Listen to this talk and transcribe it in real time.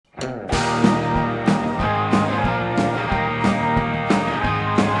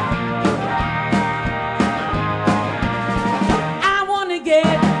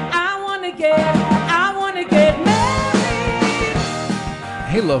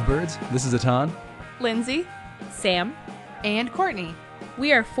Hey lovebirds, this is Atan. Lindsay, Sam, and Courtney.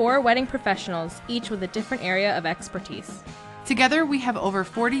 We are 4 wedding professionals, each with a different area of expertise. Together, we have over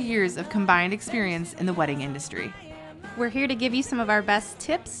 40 years of combined experience in the wedding industry. We're here to give you some of our best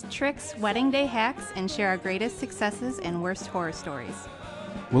tips, tricks, wedding day hacks, and share our greatest successes and worst horror stories.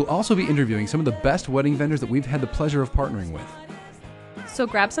 We'll also be interviewing some of the best wedding vendors that we've had the pleasure of partnering with. So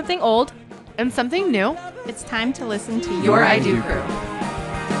grab something old And something new. It's time to listen to Your I Do Crew.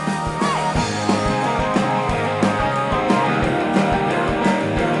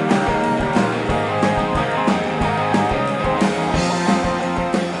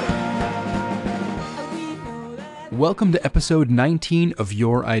 Welcome to episode 19 of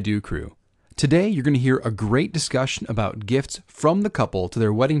Your I Do Crew. Today you're going to hear a great discussion about gifts from the couple to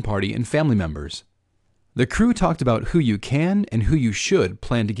their wedding party and family members. The crew talked about who you can and who you should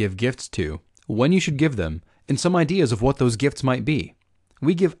plan to give gifts to, when you should give them, and some ideas of what those gifts might be.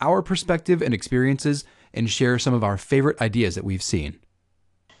 We give our perspective and experiences and share some of our favorite ideas that we've seen.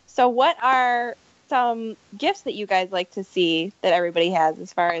 So what are some gifts that you guys like to see that everybody has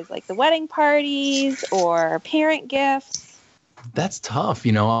as far as like the wedding parties or parent gifts? That's tough.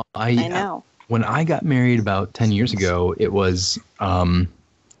 You know, I know. When I got married about 10 years ago, it was the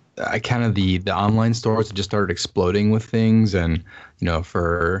online stores had just started exploding with things. And, you know,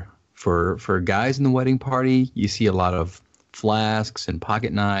 for guys in the wedding party, you see a lot of flasks and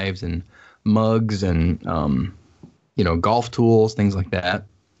pocket knives and mugs and, golf tools, things like that.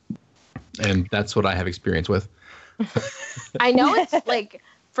 And that's what I have experience with. I know it's like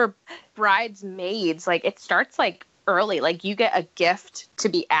for bridesmaids, like it starts like early. Like you get a gift to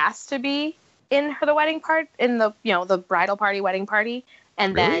be asked to be in for the wedding part, in the bridal party, wedding party,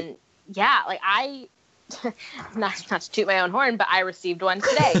 and Really? then I not to toot my own horn, but I received one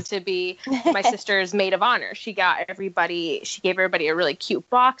today to be my sister's maid of honor. She gave everybody a really cute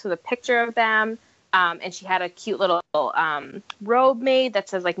box with a picture of them. And she had a cute little robe made that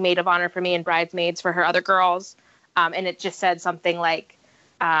says like maid of honor for me and bridesmaids for her other girls. And it just said something like,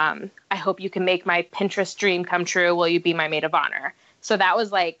 I hope you can make my Pinterest dream come true. Will you be my maid of honor? So that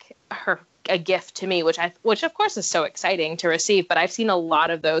was like a gift to me, which of course is so exciting to receive. But I've seen a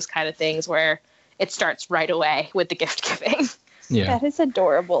lot of those kind of things where it starts right away with the gift giving. Yeah. That is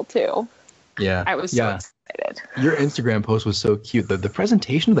adorable too. Yeah. I was so excited. Your Instagram post was so cute. The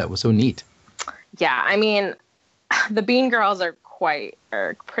presentation of that was so neat. Yeah, I mean, the Bean Girls are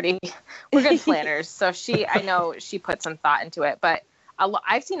we're good planners. So I know she put some thought into it, but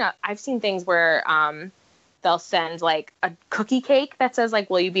I've seen things where they'll send like a cookie cake that says like,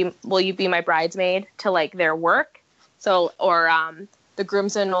 will you be my bridesmaid to like their work? So, or the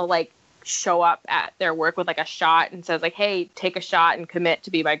groomsmen will like show up at their work with like a shot and says like, hey, take a shot and commit to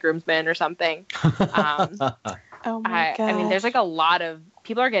be my groomsman or something. Oh my God. I mean, there's like a lot of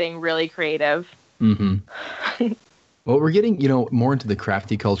people are getting really creative. Mm-hmm. Well, we're getting, more into the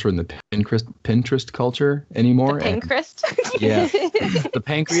crafty culture and the Pinterest culture anymore. The Pinterest? Yeah. The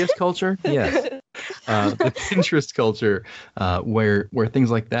pancreas culture? Yes. The Pinterest culture, where things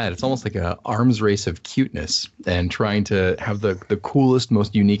like that, it's almost like a arms race of cuteness and trying to have the coolest,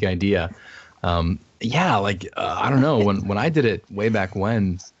 most unique idea. I don't know. When I did it way back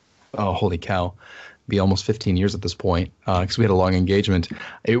when, oh, holy cow. Be almost 15 years at this point, because we had a long engagement.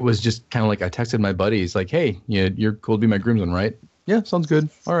 It was just kind of like I texted my buddies like, hey, you're cool to be my groomsman, right? Yeah, sounds good.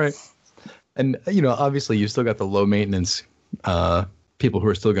 All right. And, obviously you still got the low maintenance people who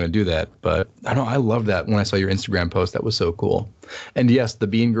are still going to do that. But I love that when I saw your Instagram post. That was so cool. And yes, the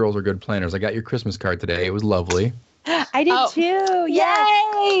Bean Girls are good planners. I got your Christmas card today. It was lovely. I did too.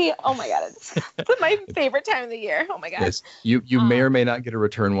 Yes. Yay! Oh my God, it's my favorite time of the year. Oh my gosh. Yes, you may or may not get a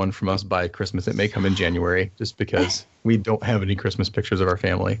return one from us by Christmas. It may come in January, just because we don't have any Christmas pictures of our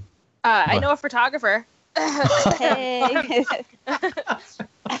family. I know a photographer. Hey.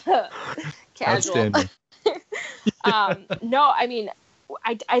 Casual. No, I mean,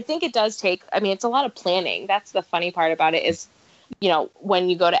 I think it does take. I mean, it's a lot of planning. That's the funny part about it is. When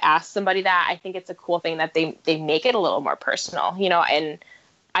you go to ask somebody that, I think it's a cool thing that they make it a little more personal, and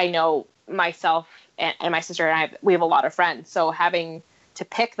I know myself and my sister and we have a lot of friends. So having to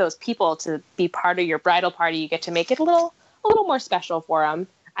pick those people to be part of your bridal party, you get to make it a little more special for them.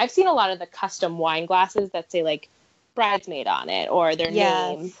 I've seen a lot of the custom wine glasses that say like bridesmaid on it or their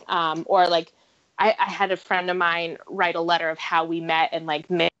name. Or like I had a friend of mine write a letter of how we met and like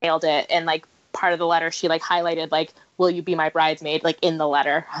mailed it. And like part of the letter, she like highlighted like, will you be my bridesmaid? Like in the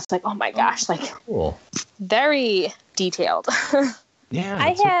letter. I was like, oh my gosh, like cool. Very detailed. Yeah.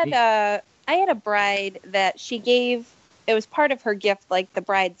 I had a bride that she gave, it was part of her gift, like the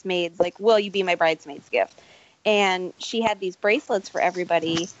bridesmaids, like, will you be my bridesmaid's gift? and she had these bracelets for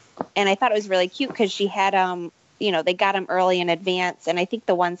everybody, and I thought it was really cute because she had they got them early in advance, and I think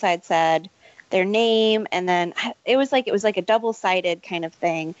the one side said their name, and then it was like a double-sided kind of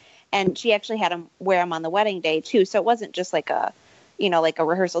thing, and she actually had them wear them on the wedding day too, so it wasn't just like a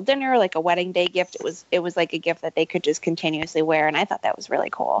rehearsal dinner, like a wedding day gift. It was like a gift that they could just continuously wear, and I thought that was really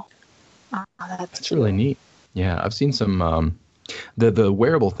cool. Oh, That's really neat. Yeah, I've seen some the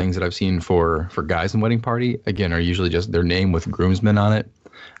wearable things that I've seen for guys in wedding party, again, are usually just their name with groomsmen on it.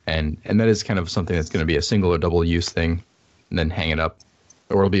 And that is kind of something that's going to be a single or double use thing, and then hang it up,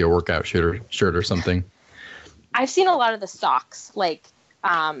 or it'll be a workout shirt or something. I've seen a lot of the socks, like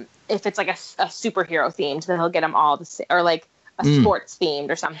if it's like a superhero themed, then he'll get them all the same, or like a sports themed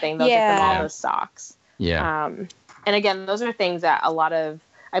or something. They'll get them all those socks. Yeah. And again, those are things that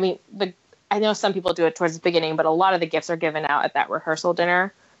I know some people do it towards the beginning, but a lot of the gifts are given out at that rehearsal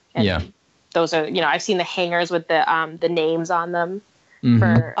dinner. And those are, I've seen the hangers with the names on them.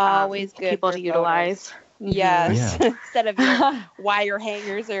 For always good people to utilize. Yes, instead of your wire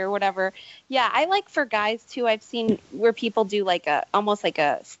hangers or whatever. Yeah, I like for guys too. I've seen where people do like almost like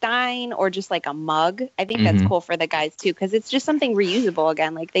a stein or just like a mug. I think that's cool for the guys too, because it's just something reusable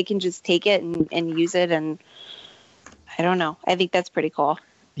again. Like they can just take it and use it, and I don't know. I think that's pretty cool.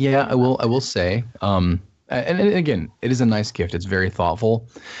 Yeah, I will say, and again, it is a nice gift. It's very thoughtful.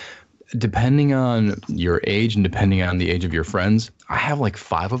 Depending on your age and depending on the age of your friends, I have like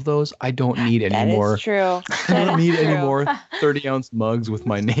 5 of those. I don't need any more. That is true. I don't need any more 30-ounce mugs with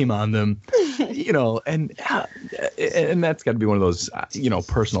my name on them, and that's got to be one of those,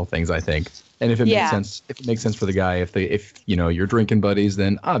 personal things, I think. And if it makes sense for the guy, if you're drinking buddies,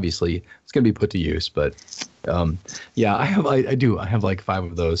 then obviously it's going to be put to use. But I have like 5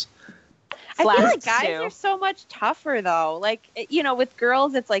 of those. I feel like guys are so much tougher though. Like, with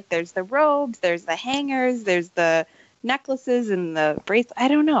girls, it's like there's the robes, there's the hangers, there's the necklaces and the bracelets. I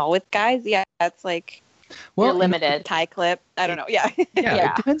don't know. With guys, it's like you're limited. Tie clip. I don't know. Yeah.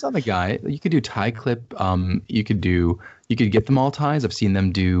 It depends on the guy. You could do tie clip. You could get them all ties. I've seen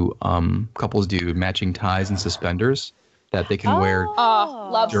them do. Couples do matching ties and suspenders that they can wear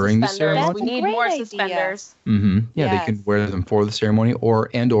during the ceremony. We need more suspenders. They can wear them for the ceremony,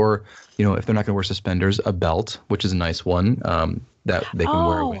 or if they're not going to wear suspenders, a belt, which is a nice one that they can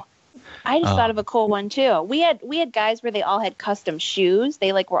wear away. I just thought of a cool one too. We had guys where they all had custom shoes.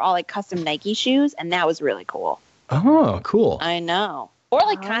 They were all like custom Nike shoes, and that was really cool. Oh, cool. I know. Or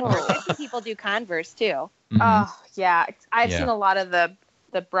like Converse. I've seen people do Converse too. Oh yeah, I've seen a lot of the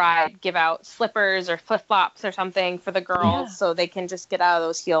bride give out slippers or flip flops or something for the girls, so they can just get out of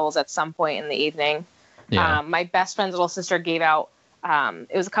those heels at some point in the evening. Yeah. My best friend's little sister gave out.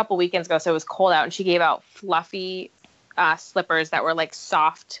 It was a couple weekends ago, so it was cold out, and she gave out fluffy slippers that were like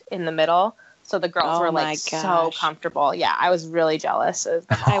soft in the middle, so the girls were like so comfortable. Yeah, I was really jealous.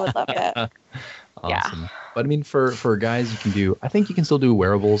 I would love that. Awesome. Yeah. But I mean, for guys, I think you can still do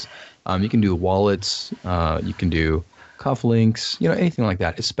wearables. You can do wallets. You can do cufflinks, anything like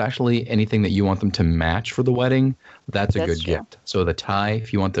that, especially anything that you want them to match for the wedding. That's a good gift. So the tie,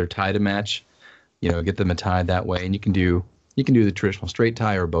 if you want their tie to match, get them a tie that way. And you can do the traditional straight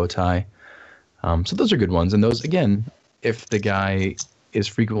tie or bow tie. So those are good ones. And those, again, if the guy is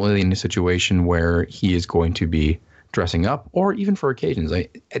frequently in a situation where he is going to be dressing up, or even for occasions,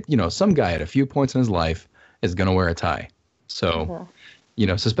 some guy at a few points in his life is going to wear a tie. So,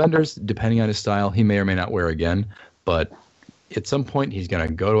 suspenders, depending on his style, he may or may not wear again. But at some point, he's going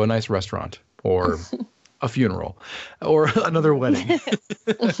to go to a nice restaurant or a funeral or another wedding.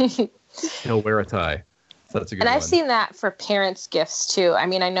 He'll wear a tie. So that's a good one. And I've seen that for parents' gifts too. I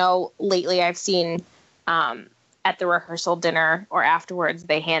mean, I know lately I've seen at the rehearsal dinner or afterwards,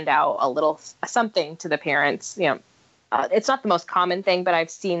 they hand out a little something to the parents. It's not the most common thing, but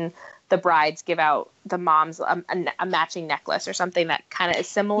I've seen the brides give out the moms a matching necklace or something that kind of is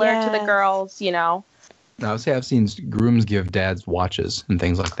similar to the girls, I would say I've seen grooms give dads watches and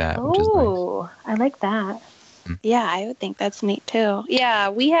things like that, which is nice. Oh, I like that. Yeah, I would think that's neat too. Yeah,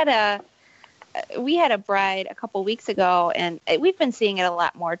 we had a bride a couple weeks ago, and we've been seeing it a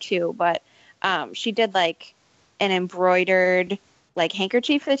lot more too, but she did like an embroidered like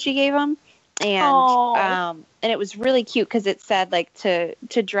handkerchief that she gave him, and it was really cute because it said like to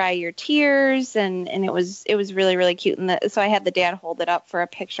dry your tears, and it was really, really cute. And so I had the dad hold it up for a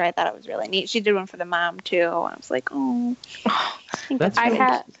picture. I thought it was really neat. She did one for the mom too. I was like,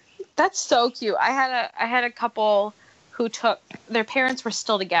 that's so cute. I had a couple who their parents were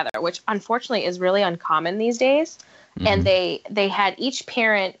still together, which unfortunately is really uncommon these days. Mm-hmm. And they had, each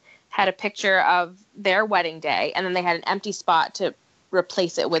parent had a picture of their wedding day, and then they had an empty spot to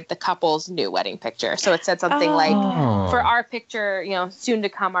replace it with the couple's new wedding picture. So it said something like, Oh. for our picture, soon to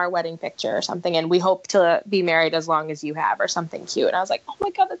come our wedding picture or something, and we hope to be married as long as you have, or something cute. And I was like, oh my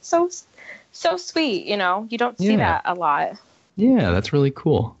God, that's so sweet. You don't see that a lot. Yeah, that's really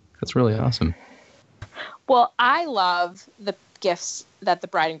cool. That's really awesome. Well, I love the gifts that the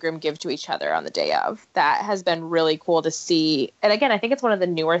bride and groom give to each other on the day of. That has been really cool to see. And again, I think it's one of the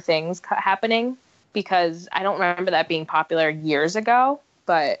newer things happening, because I don't remember that being popular years ago,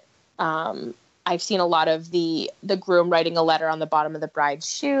 but I've seen a lot of the groom writing a letter on the bottom of the bride's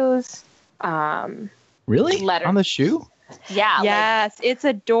shoes. Really? Letter. On the shoe? Yeah. Yes, it's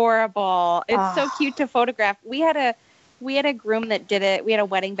adorable. It's so cute to photograph. We had a groom that did it. We had a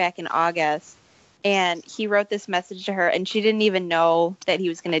wedding back in August, and he wrote this message to her, and she didn't even know that he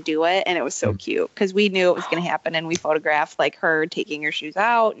was going to do it, and it was so cute because we knew it was going to happen, and we photographed like her taking her shoes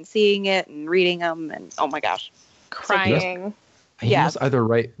out and seeing it and reading them, and oh my gosh, Crying. He must either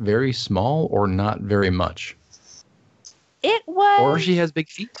write very small or not very much. It was. Or she has big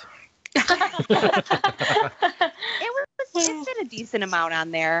feet. It said a decent amount on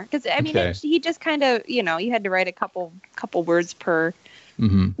there because I mean Okay. he just kind of you had to write a couple words per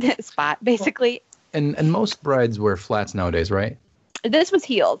Mm-hmm. spot basically. And most brides wear flats nowadays, right? This was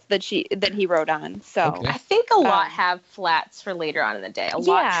heels that he wrote on. So Okay. I think a lot have flats for later on in the day. A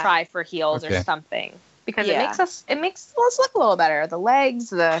lot Yeah. try for heels Okay. or something, because Yeah. it makes us look a little better. The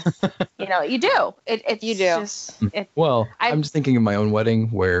legs, you do. It's You do. Just, Well, I'm- I'm just thinking of my own wedding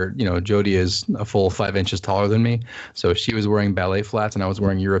where, Jody is a full 5 inches taller than me. So she was wearing ballet flats and I was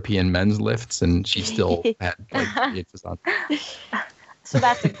wearing European men's lifts, and she still had like 3 inches on. So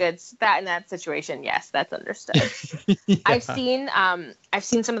that's a good in that situation. Yes, that's understood. Yeah. I've seen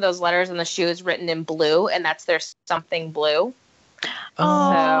some of those letters on the shoes written in blue, and that's their something blue.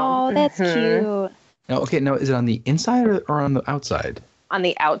 oh, that's Mhm. cute. Now, is it on the inside or on the outside? On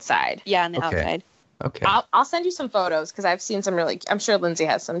the outside. Yeah, on the Okay. outside. Okay. I'll send you some photos, because I've seen some I'm sure Lindsay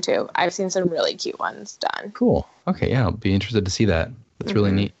has some too. I've seen some really cute ones done. Cool. Okay, yeah, I'll be interested to see that. That's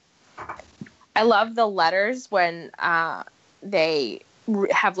really Mhm. neat. I love the letters when they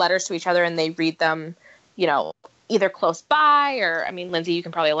have letters to each other and they read them, either close by, or, I mean, Lindsay, you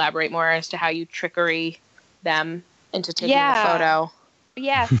can probably elaborate more as to how you trickery them into taking Yeah. a photo.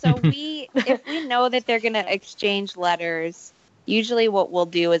 Yeah, so if we know that they're going to exchange letters, usually what we'll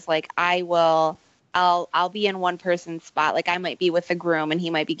do is like I'll be in one person's spot. Like I might be with the groom and he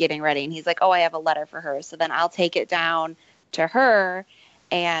might be getting ready and he's like, "Oh, I have a letter for her." So then I'll take it down to her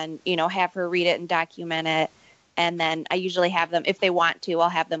and, have her read it and document it. And then I usually have them, if they want to, I'll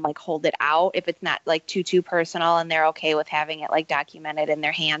have them like hold it out if it's not like too personal and they're okay with having it like documented in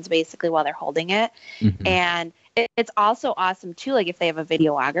their hands basically while they're holding it. Mhm. And it's also awesome too, like if they have a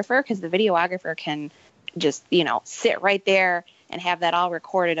videographer, because the videographer can just, sit right there and have that all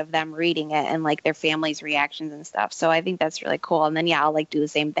recorded of them reading it and like their family's reactions and stuff. So I think that's really cool. And then, yeah, I'll like do the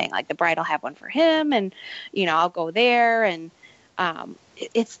same thing. Like the bride will have one for him and, I'll go there and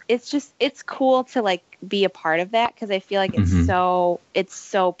it's cool to like be a part of that because I feel like it's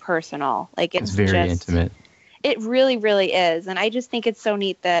so personal. Like It's very intimate. It really, really is. And I just think it's so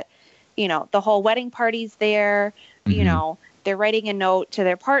neat that, the whole wedding party's there, they're writing a note to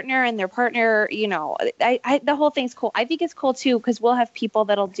their partner and their partner, the whole thing's cool. I think it's cool too, because we'll have people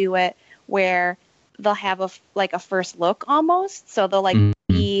that'll do it where they'll have a first look almost. So they'll like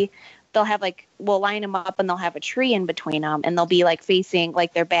they'll have like, we'll line them up and they'll have a tree in between them and they'll be like facing,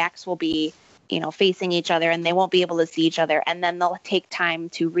 like their backs will be, facing each other and they won't be able to see each other. And then they'll take time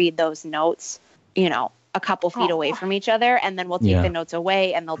to read those notes, a couple feet away from each other. And then we'll take the notes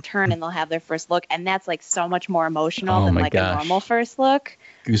away and they'll turn and they'll have their first look. And that's like so much more emotional than like a normal first look.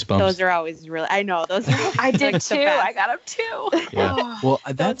 Goosebumps. Those are always really, I know those are I did like the too. best. I got them too. Yeah. Well,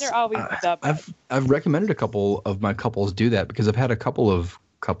 Those are always the best. I've recommended a couple of my couples do that because I've had a couple of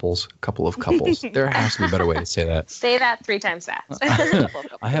couples. There has to be a better way to say that. Say that 3 times fast.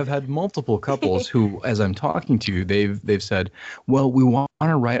 I have had multiple couples who, as I'm talking to, they've said, "Well, we want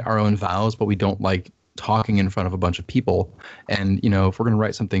to write our own vows, but we don't like talking in front of a bunch of people. And, if we're going to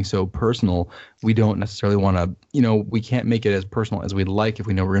write something so personal, we don't necessarily want to, we can't make it as personal as we'd like if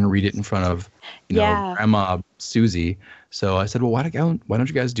we know we're going to read it in front of, Grandma Susie." So I said, well, why don't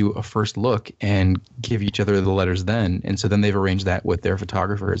you guys do a first look and give each other the letters then? And so then they've arranged that with their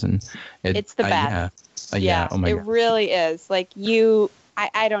photographers, and it's the best. Yeah. Oh my it God. really is. Like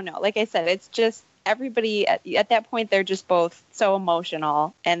I don't know. Like I said, it's just everybody at that point, they're just both so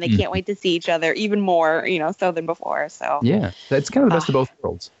emotional and they can't wait to see each other even more, so than before. So Yeah, that's kind of the best of both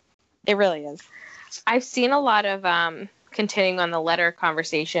worlds. it really is. I've seen a lot of continuing on the letter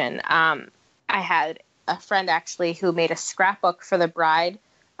conversation. I had a friend actually who made a scrapbook for the bride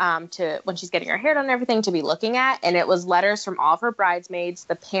to when she's getting her hair done and everything to be looking at. And it was letters from all of her bridesmaids,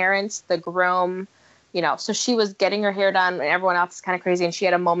 the parents, the groom, so she was getting her hair done and everyone else is kind of crazy. And she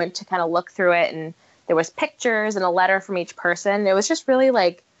had a moment to kind of look through it. And there was pictures and a letter from each person. It was just really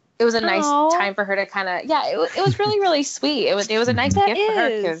like, it was a nice time for her to kind of, it was really, really sweet. It was a nice gift for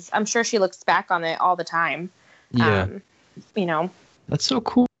her because I'm sure she looks back on it all the time. Yeah. That's so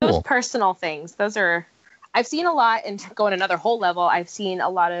cool. Those personal things, I've seen a lot, and going another whole level, I've seen a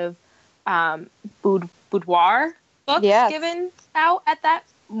lot of boudoir books given out at that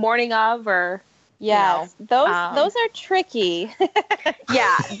morning of, or those are tricky.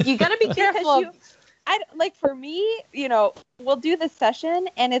 Yeah, you got to be careful. For me, we'll do the session,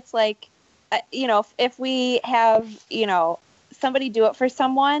 and it's like, if we have, somebody do it for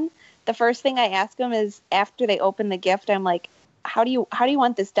someone, the first thing I ask them is after they open the gift, I'm like, how do you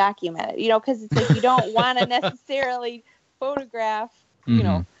want this documented? Because it's like you don't want to necessarily photograph,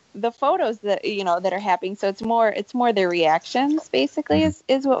 the photos that that are happening. So it's more their reactions basically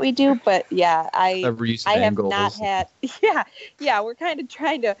is what we do. But I have not had we're kind of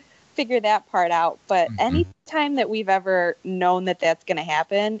trying to figure that part out. But anytime that we've ever known that that's going to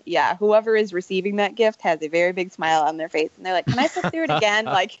happen, whoever is receiving that gift has a very big smile on their face, and they're like, "Can I flip through it again?"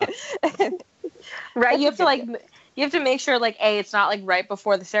 Like, right? You have to make sure, like, it's not like right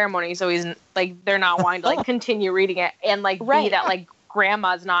before the ceremony, so he's like they're not wanting to like continue reading it, and like B, that like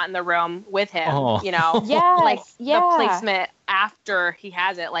grandma's not in the room with him, the placement after he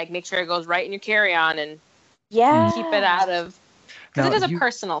has it, like make sure it goes right in your carry-on and keep it out of, because it is a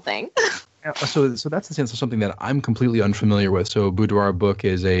personal thing. So that's the sense of something that I'm completely unfamiliar with. So a boudoir book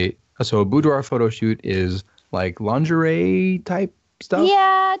is a boudoir photo shoot is like lingerie type stuff.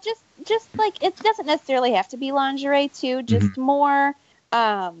 Yeah, just like it doesn't necessarily have to be lingerie too. Just more,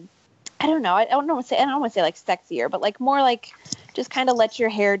 I don't know. I don't want to say like sexier, but like more like just kind of let your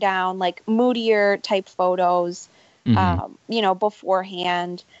hair down, like moodier type photos.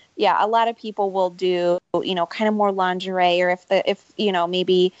 Beforehand. Yeah, a lot of people will do kind of more lingerie, or if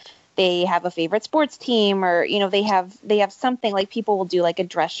maybe they have a favorite sports team, or they have something, like people will do like a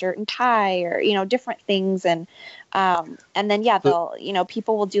dress shirt and tie, or different things, and then they'll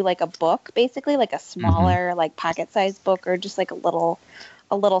people will do like a book, basically like a smaller like pocket sized book, or just like a little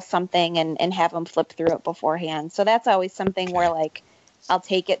something, and have them flip through it beforehand. So that's always something where like I'll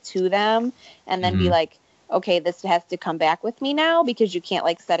take it to them and then be like, okay, this has to come back with me now, because you can't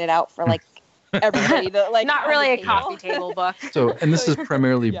like set it out for like everybody to like. Not really a coffee table book. So, and this is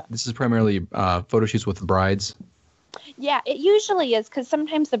primarily photo shoots with brides. Yeah, it usually is, because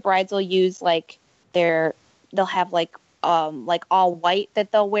sometimes the brides will use like they'll have like all white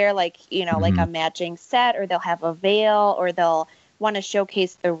that they'll wear, like like a matching set, or they'll have a veil, or they'll want to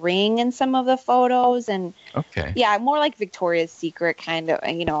showcase the ring in some of the photos, and more like Victoria's Secret kind of,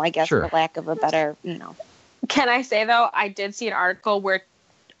 I guess, for lack of a better, Can I say though, I did see an article where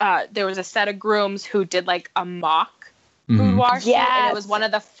there was a set of grooms who did like a mock boudoir shoot, and it was one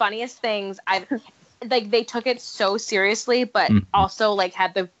of the funniest things they took it so seriously, but also like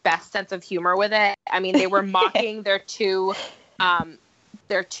had the best sense of humor with it. I mean, they were mocking their two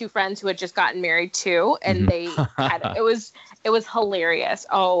friends who had just gotten married too, and they had it was hilarious.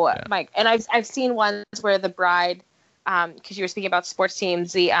 Oh my! And I've seen ones where the bride, because you were speaking about sports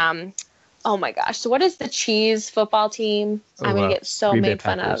teams, the oh my gosh, so what is the cheese football team? I'm gonna get so made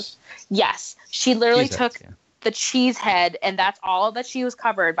fun of. Yes, she literally took the cheese head, and that's all that she was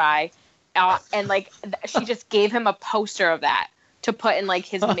covered by. And like she just gave him a poster of that to put in like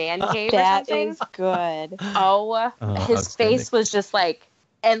his man cave or something. That is good. His face was just like,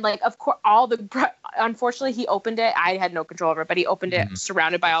 and like of course unfortunately he opened it. I had no control over it, but he opened it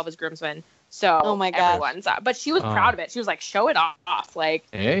surrounded by all of his groomsmen. So oh my God, everyone saw. But she was proud of it. She was like, show it off. Like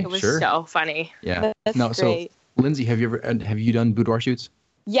it was so funny. Yeah. That's great. So Lindsay, have you done boudoir shoots?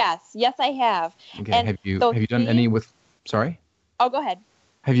 Yes, I have. Okay. And have you done any with? Sorry. Oh, go ahead.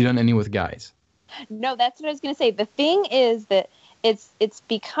 Have you done any with guys? No, that's what I was going to say. The thing is that it's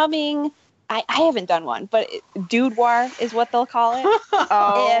becoming. I haven't done one, but dude-war is what they'll call it.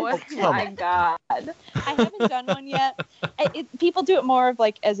 My God. I haven't done one yet. People do it more of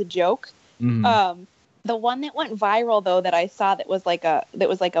like as a joke. The one that went viral though that I saw that was like a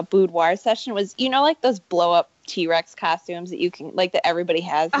boudoir session was, like those blow up T-Rex costumes that you can like that everybody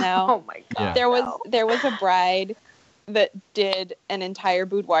has now. Oh my God. There was a bride that did an entire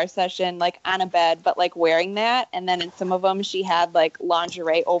boudoir session like on a bed, but like wearing that, and then in some of them she had like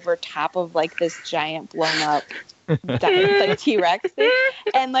lingerie over top of like this giant blown up like T-Rex thing,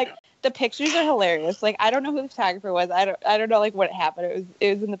 and like the pictures are hilarious. Like, I don't know who the photographer was. I don't know like what happened.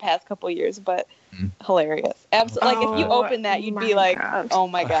 It was in the past couple of years, but hilarious. Absolutely. Like, if you open that, you'd be like, oh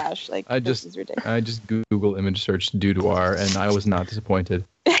my gosh, like this is ridiculous. I just Google image search Doudoir, and I was not disappointed.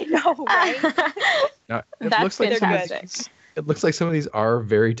 I know, right? Now, That's fantastic. It looks like some of these are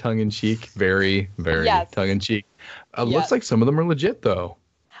very tongue-in-cheek, very, very tongue-in-cheek. Looks like some of them are legit, though.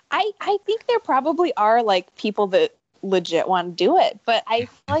 I think there probably are, like, people that legit want to do it. But I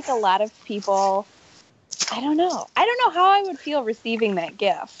feel like a lot of people, I don't know how I would feel receiving that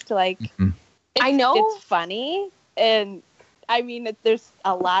gift. Like, I know. It's funny. And, I mean, there's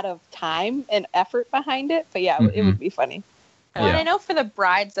a lot of time and effort behind it. But, yeah, it would be funny. Well, and I know for the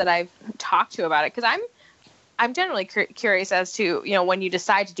brides that I've talked to about it, because I'm generally curious as to, you know, when you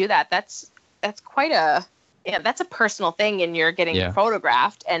decide to do that, that's quite a, that's a personal thing, and you're getting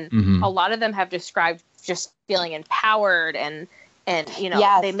photographed, and a lot of them have described just feeling empowered and you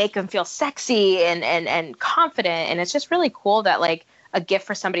know, they make them feel sexy and confident, and it's just really cool that like a gift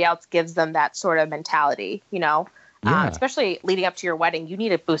for somebody else gives them that sort of mentality, you know. Especially leading up to your wedding, you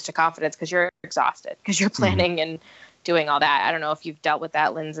need a boost of confidence because you're exhausted because you're planning and doing all that. I don't know if you've dealt with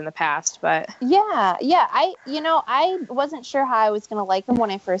that, Linz, in the past, but yeah. I wasn't sure how I was going to like them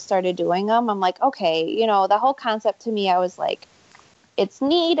when I first started doing them. I'm like, okay, you know, the whole concept to me, I was like, it's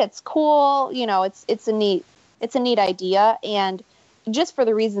neat, it's cool, you know, it's a neat idea. And just for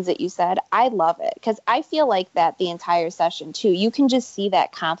the reasons that you said, I love it because I feel like that the entire session too, you can just see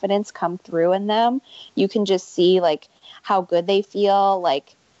that confidence come through in them. You can just see like how good they feel,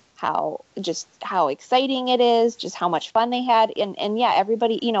 like how exciting it is, just how much fun they had. And yeah,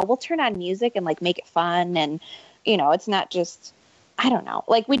 everybody, you know, we'll turn on music and like make it fun. And, you know, it's not just, I don't know,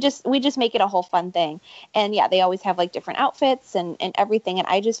 like we just make it a whole fun thing. And yeah, they always have like different outfits and everything. And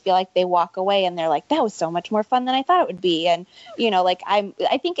I just feel like they walk away and they're like, that was so much more fun than I thought it would be. And, you know, like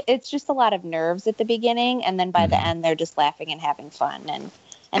I think it's just a lot of nerves at the beginning. And then by the end, they're just laughing and having fun. And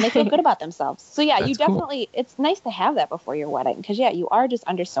they feel good about themselves. So yeah, you definitely, it's nice to have that before your wedding because yeah, you are just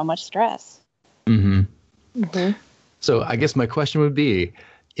under so much stress. So I guess my question would be,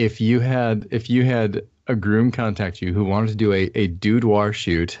 if you had a groom contact you who wanted to do a Doudoir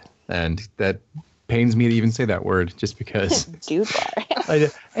shoot, and that pains me to even say that word just because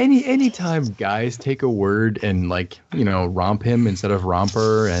Doudoir. Anytime guys take a word and like, you know, romp him instead of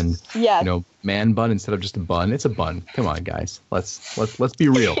romper and you know, man bun instead of just a bun, it's a bun. Come on, guys. Let's be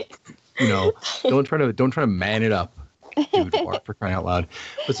real. You know, don't try to man it up. Doudoir, for crying out loud.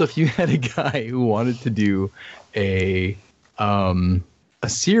 But so if you had a guy who wanted to do a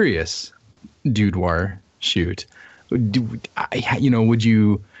serious Doudoir shoot, do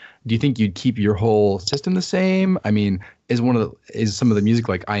you think you'd keep your whole system the same? I mean, is some of the music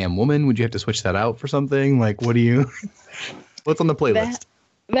like I Am Woman? Would you have to switch that out for something? Like, what's on the playlist?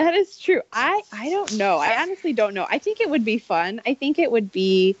 That is true. I don't know. I honestly don't know. I think it would be fun. I think it would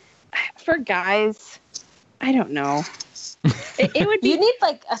be for guys. I don't know. It would be. You need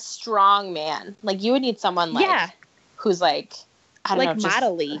like a strong man. Like you would need someone like who's like, I don't know,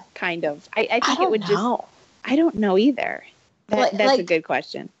 modelly kind of. I think it would just. I don't know either. That's a good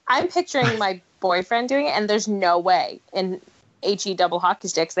question. I'm picturing my boyfriend doing it, and there's no way in HE double hockey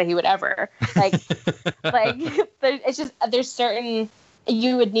sticks that he would ever like. It's just there's certain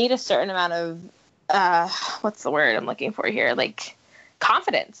you would need a certain amount of what's the word I'm looking for here? Like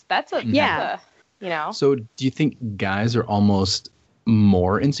confidence. That's a you know. So do you think guys are almost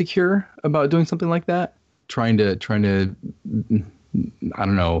more insecure about doing something like that? Trying to I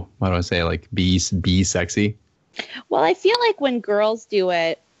don't know, what do I say, like be sexy? Well, I feel like when girls do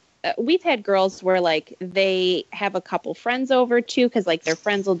it, we've had girls where like they have a couple friends over too, because like their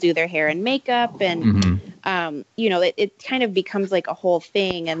friends will do their hair and makeup, and you know, it kind of becomes like a whole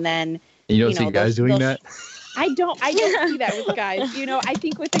thing. And then you don't see guys doing that. I don't see that with guys. You know, I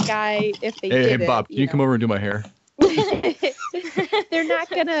think with a guy, if they hey Bob, can you come over and do my hair? they're not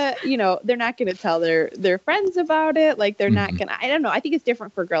gonna tell their friends about it. Like they're not gonna, I don't know. I think it's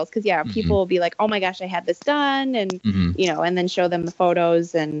different for girls because people will be like, oh my gosh, I had this done, and you know, and then show them the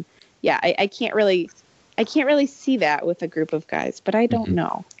photos, and I can't really see that with a group of guys, but I don't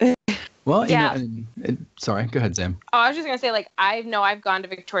know. Well, you know, sorry, go ahead, Sam. Oh, I was just gonna say, like, I've gone to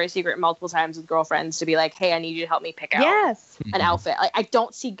Victoria's Secret multiple times with girlfriends to be like, hey, I need you to help me pick out an outfit. Like, I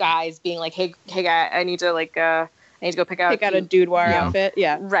don't see guys being like, hey guy, I need to go pick out a Doudoir outfit.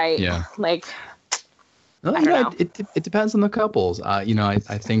 Yeah. Right. Yeah. Like, well, I don't know. It depends on the couples. You know, I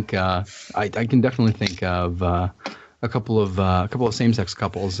think I can definitely think of a couple of same-sex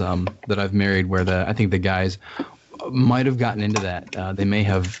couples that I've married where I think the guys might have gotten into that.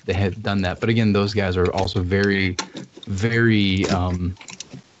 They had done that, but again, those guys are also very, very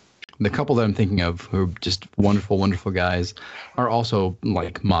the couple that I'm thinking of, who are just wonderful, wonderful guys, are also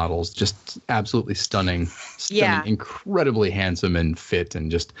like models, just absolutely stunning, Yeah. incredibly handsome and fit,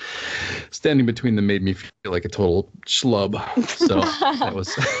 and just standing between them made me feel like a total schlub. So that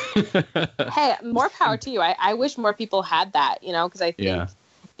was. Hey, more power to you. I wish more people had that, because I think,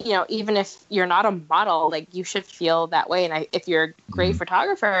 Yeah. Even if you're not a model, like you should feel that way. And if you're a great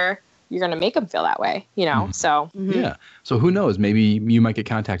photographer, you're going to make them feel that way, so. Yeah. So who knows? Maybe you might get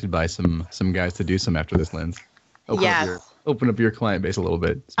contacted by some guys to do some after this, Linz. Open up your client base a little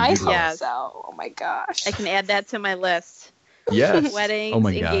bit. Some I beautiful- hope Yes. so. Oh my gosh. I can add that to my list. Yes. Weddings, Oh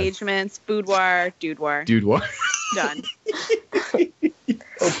my God. engagements, boudoir, dudoir. Dude, what? Done.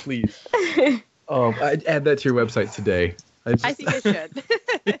 Oh, please. I'd add that to your website today. I think it should.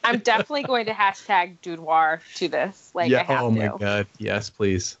 I'm definitely going to hashtag Dudoir to this. Like, I have oh my to. God. Yes,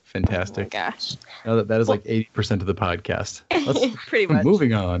 please. Oh my Fantastic. gosh. Now that is like 80% of the podcast. Let's Pretty much.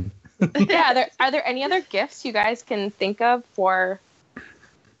 moving on. Yeah. Are there any other gifts you guys can think of for,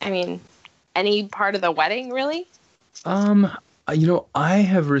 any part of the wedding, really? I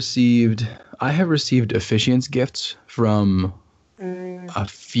have received officiant's gifts from a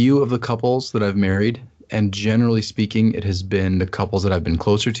few of the couples that I've married, and generally speaking, it has been the couples that I've been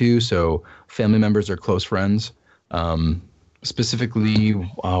closer to. So family members or close friends. Specifically,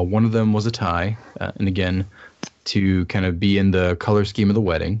 one of them was a tie, and again, to kind of be in the color scheme of the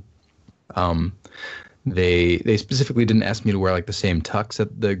wedding. They specifically didn't ask me to wear like the same tux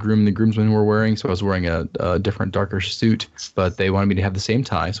that the groom and the groomsmen were wearing, so I was wearing a different, darker suit. But they wanted me to have the same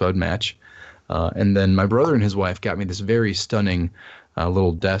tie, so I would match. And then my brother and his wife got me this very stunning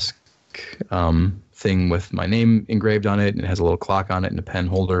little desk thing with my name engraved on it, and it has a little clock on it and a pen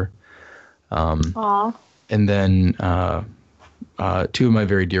holder. Aw. And then two of my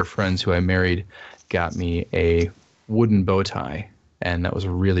very dear friends who I married got me a wooden bow tie, and that was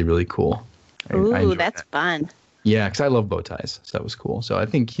really, really cool. I Ooh, enjoyed that's that. fun. Yeah, because I love bow ties, so that was cool. So I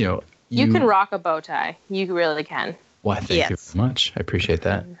think, You can rock a bow tie. You really can. Well, thank you Yes. very much. I appreciate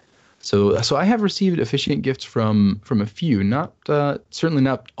that. So I have received officiant gifts from a few, not certainly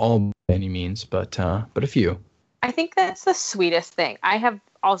not all by any means, but a few. I think that's the sweetest thing. I have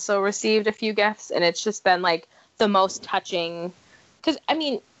also received a few gifts, and it's just been like the most touching. Because,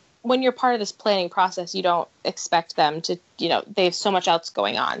 when you're part of this planning process, you don't expect them to, they have so much else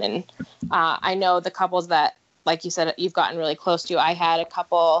going on. And I know the couples that, like you said, you've gotten really close to. I had a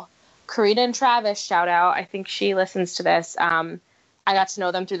couple, Karina and Travis, shout out. I think she listens to this. I got to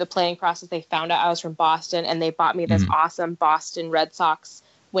know them through the planning process. They found out I was from Boston, and they bought me this awesome Boston Red Sox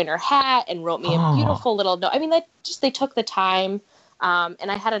winter hat and wrote me a beautiful little note. They took the time.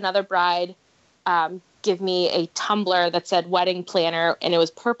 And I had another bride give me a tumbler that said wedding planner, and it was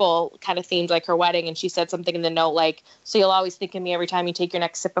purple, kind of themed like her wedding. And she said something in the note like, "So you'll always think of me every time you take your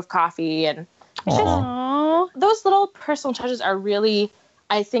next sip of coffee." And it's just, Aww. those little personal touches are really,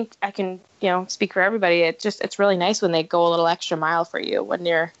 I think I can, speak for everybody. It's really nice when they go a little extra mile for you when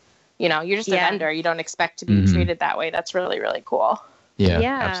you're just a Yeah. vendor. You don't expect to be treated that way. That's really, really cool. Yeah,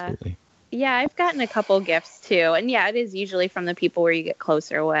 Yeah. absolutely. Yeah, I've gotten a couple gifts too. And yeah, it is usually from the people where you get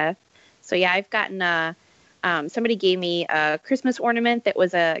closer with. So yeah, I've gotten somebody gave me a Christmas ornament that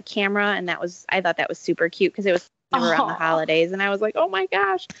was a camera, and I thought that was super cute because it was around the holidays, and I was like, oh my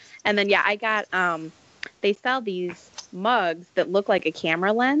gosh. And then yeah, I got they sell these mugs that look like a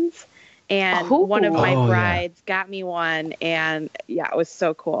camera lens, and one of my Oh, yeah. brides got me one, and yeah, it was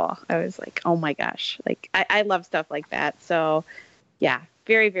so cool. I was like, oh my gosh, like I love stuff like that. So yeah,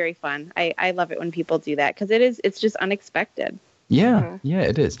 very, very fun. I love it when people do that because it's just unexpected. Yeah, yeah,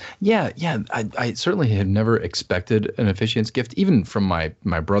 it is. Yeah. I certainly had never expected an officiant's gift, even from my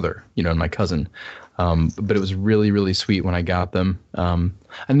brother, and my cousin. But it was really, really sweet when I got them. And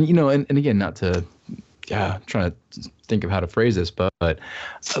again, not to trying to think of how to phrase this, but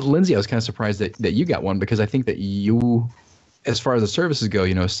Lindsay, I was kind of surprised that you got one, because I think that you, as far as the services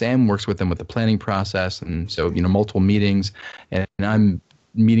go, Sam works with them with the planning process, and so multiple meetings, and I'm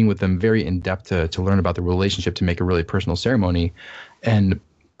meeting with them very in depth to learn about the relationship to make a really personal ceremony. And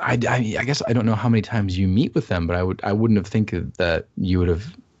I guess I don't know how many times you meet with them, but I wouldn't have think that you would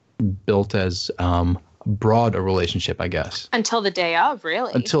have built as broad a relationship, I guess. Until the day of,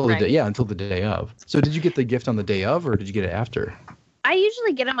 really. Until right? until the day of. So did you get the gift on the day of, or did you get it after? I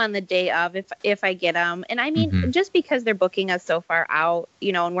usually get them on the day of if I get them. And just because they're booking us so far out,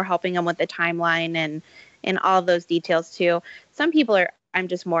 and we're helping them with the timeline and all those details too. Some people I'm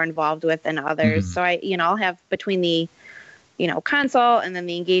just more involved with than others. So I'll have between the, consult and then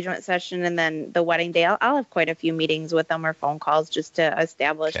the engagement session and then the wedding day, I'll have quite a few meetings with them or phone calls just to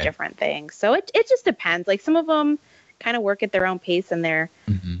establish different things. So it just depends. Like some of them, kind of work at their own pace and they're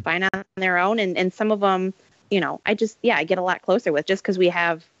Mm-hmm. fine on their own. And some of them, I get a lot closer with just because we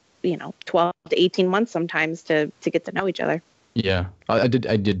have, 12 to 18 months sometimes to get to know each other. Yeah, I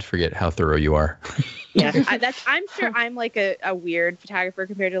did forget how thorough you are. Yeah, I'm sure I'm like a weird photographer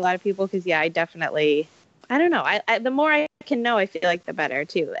compared to a lot of people because I definitely, I don't know. I the more I can know, I feel like the better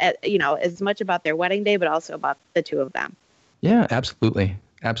too. As much about their wedding day, but also about the two of them. Yeah, absolutely.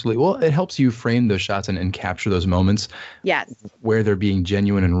 Absolutely. Well, it helps you frame those shots and capture those moments. Yes. Where they're being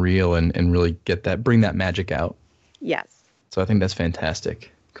genuine and real and really bring that magic out. Yes. So I think that's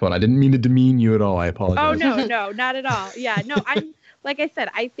fantastic. Come on, I didn't mean to demean you at all. I apologize. Oh no, not at all. Yeah, no, I'm like I said,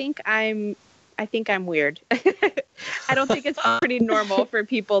 I think I'm weird. I don't think it's pretty normal for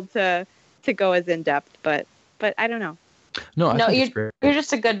people to go as in depth, but I don't know. No, I think it's great. You're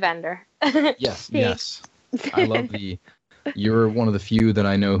just a good vendor. Yes. I love you're one of the few that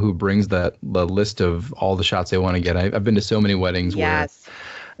I know who brings the list of all the shots they want to get. I've been to so many weddings where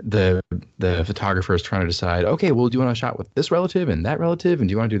the photographer is trying to decide, okay, well, do you want a shot with this relative and that relative, and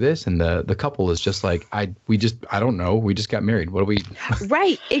do you want to do this? And the couple is just like, I don't know. We just got married. What do we?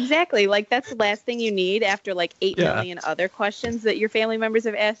 Right, exactly. Like that's the last thing you need after like 8 million other questions that your family members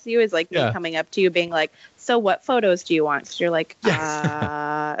have asked you is like me coming up to you being like, so what photos do you want? Because you're like, good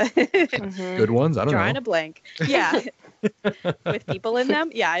ones. I don't know. Drawing a blank. Yeah. With people in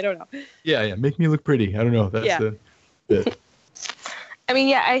them. Yeah, I don't know. Yeah. Make me look pretty. I don't know. That's it. I mean,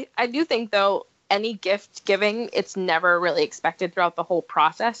 yeah, I do think, though, any gift giving, it's never really expected throughout the whole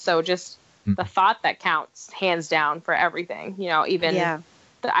process. So just the thought that counts, hands down, for everything. Even I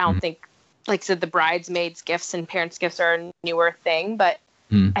don't think, like I said, the bridesmaids' gifts and parents' gifts are a newer thing. But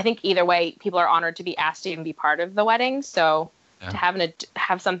I think either way, people are honored to be asked to even be part of the wedding. So to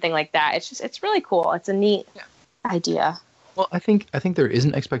have something like that, it's really cool. It's a neat idea. Well, I think there is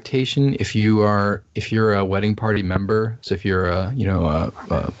an expectation if you're a wedding party member. So if you're a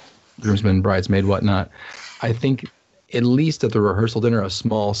groomsman, bridesmaid, whatnot, I think at least at the rehearsal dinner, a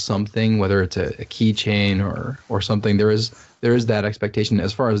small something, whether it's a keychain or something, there is that expectation.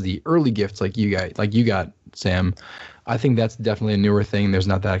 As far as the early gifts, like you got, Sam, I think that's definitely a newer thing. There's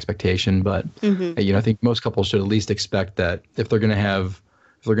not that expectation, but I think most couples should at least expect that if they're going to have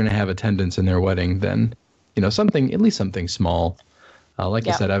attendance in their wedding, then something, at least something small. Like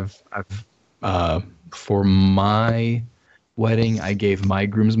I said, I've for my wedding, I gave my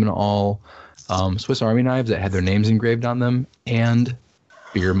groomsmen all Swiss Army knives that had their names engraved on them and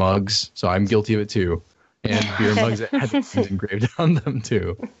beer mugs. So I'm guilty of it too. And beer mugs that had their names engraved on them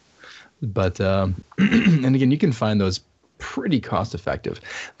too. But, and again, you can find those pretty cost effective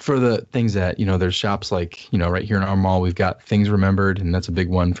for the things that, there's shops like, right here in our mall, we've got Things Remembered, and that's a big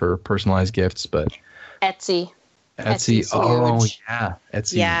one for personalized gifts, but Etsy. Oh yeah.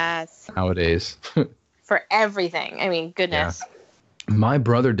 Etsy. Yes. Nowadays. For everything. I mean, goodness. Yeah. My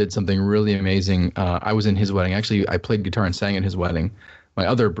brother did something really amazing. I was in his wedding. Actually, I played guitar and sang at his wedding. My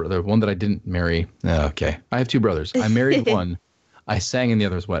other brother, one that I didn't marry. Okay. I have two brothers. I married one. I sang in the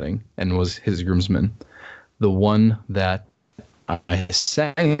other's wedding and was his groomsman. The one that I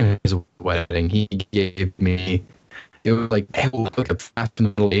sang in his wedding, he gave me, it was like a Fast in the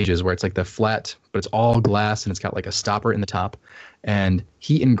Middle Ages where it's like the flat, but it's all glass and it's got like a stopper in the top. And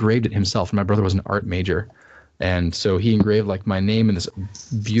he engraved it himself. My brother was an art major. And so he engraved like my name in this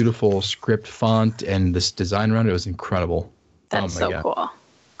beautiful script font and this design around it. It was incredible. That's so cool.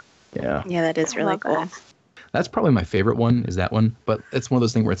 Yeah. Yeah, that is really cool. That's probably my favorite one, is that one. But it's one of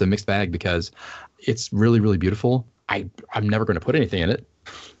those things where it's a mixed bag because it's really, really beautiful. I'm never going to put anything in it.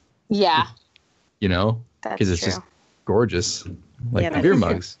 Yeah. Because it's just gorgeous. Like the beer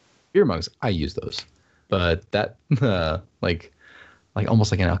mugs. Beer mugs, I use those. But that, like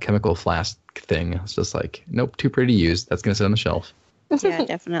almost like an alchemical flask thing. It's just like, nope, too pretty to use. That's going to sit on the shelf. Yeah,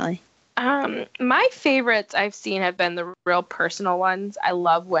 definitely. My favorites I've seen have been the real personal ones. I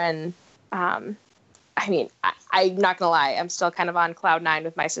love when, I'm not gonna lie, I'm still kind of on cloud nine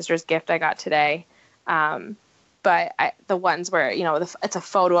with my sister's gift I got today. But the ones where, it's a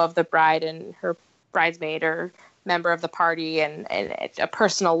photo of the bride and her bridesmaid or member of the party and it's a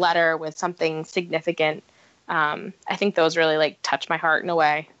personal letter with something significant. I think those really like touch my heart in a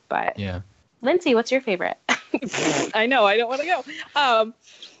way. But yeah. Lindsay, what's your favorite? I know, I don't want to go.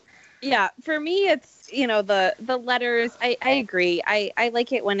 Yeah, for me, it's, the letters. I agree. I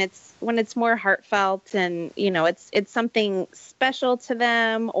like it when it's more heartfelt and, it's something special to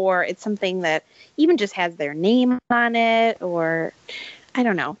them, or it's something that even just has their name on it, or I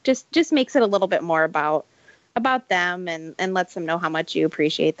don't know, just makes it a little bit more about them and lets them know how much you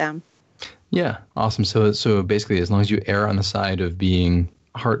appreciate them. Yeah. Awesome. So basically, as long as you err on the side of being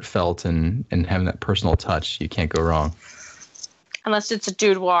heartfelt and having that personal touch, you can't go wrong. Unless it's a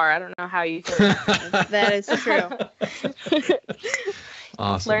dude war. I don't know how you feel. That is true.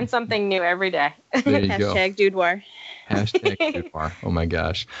 Awesome. Learn something new every day. There you go. Hashtag dude war. Hashtag boudoir. Oh my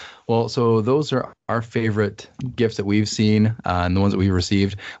gosh. Well, so those are our favorite gifts that we've seen and the ones that we've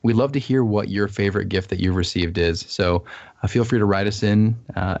received. We'd love to hear what your favorite gift that you've received is. So feel free to write us in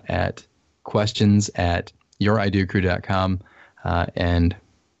at questions@youriDoCrew.com and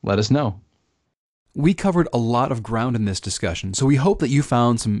let us know. We covered a lot of ground in this discussion, so we hope that you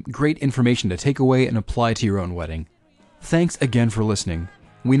found some great information to take away and apply to your own wedding. Thanks again for listening.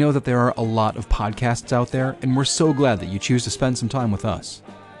 We know that there are a lot of podcasts out there, and we're so glad that you choose to spend some time with us.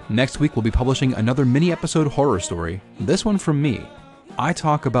 Next week, we'll be publishing another mini-episode horror story, this one from me. I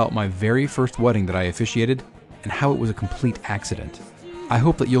talk about my very first wedding that I officiated and how it was a complete accident. I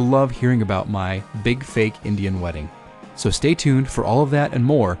hope that you'll love hearing about my big fake Indian wedding. So stay tuned for all of that and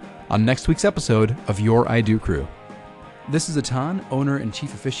more on next week's episode of Your I Do Crew. This is Atan, owner and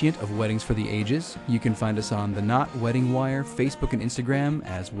chief officiant of Weddings for the Ages. You can find us on the Knot Wedding Wire, Facebook and Instagram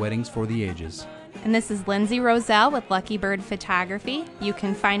as Weddings for the Ages. And this is Lindsay Roselle with Lucky Bird Photography. You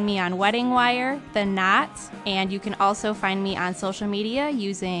can find me on Wedding Wire, The Knot, and you can also find me on social media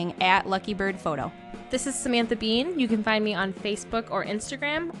using @LuckyBirdPhoto. This is Samantha Bean. You can find me on Facebook or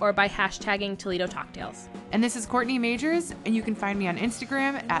Instagram or by hashtagging Toledo Talktails. And this is Courtney Majors, and you can find me on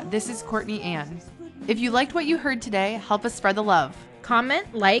Instagram @ThisIsCourtneyAnn. If you liked what you heard today, help us spread the love. Comment,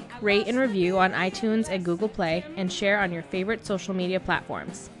 like, rate, and review on iTunes and Google Play, and share on your favorite social media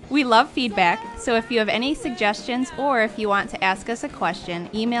platforms. We love feedback, so if you have any suggestions or if you want to ask us a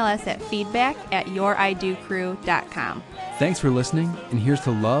question, email us at feedback@youriDoCrew.com. Thanks for listening, and here's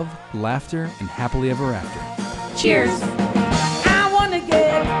to love, laughter, and happily ever after. Cheers! I wanna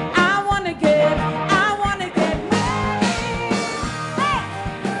get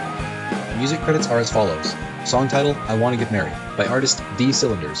Music credits are as follows. Song title, I Wanna Get Married, by artist The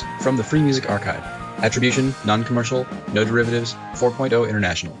Cylinders, from the Free Music Archive. Attribution, non-commercial, no derivatives, 4.0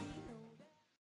 International.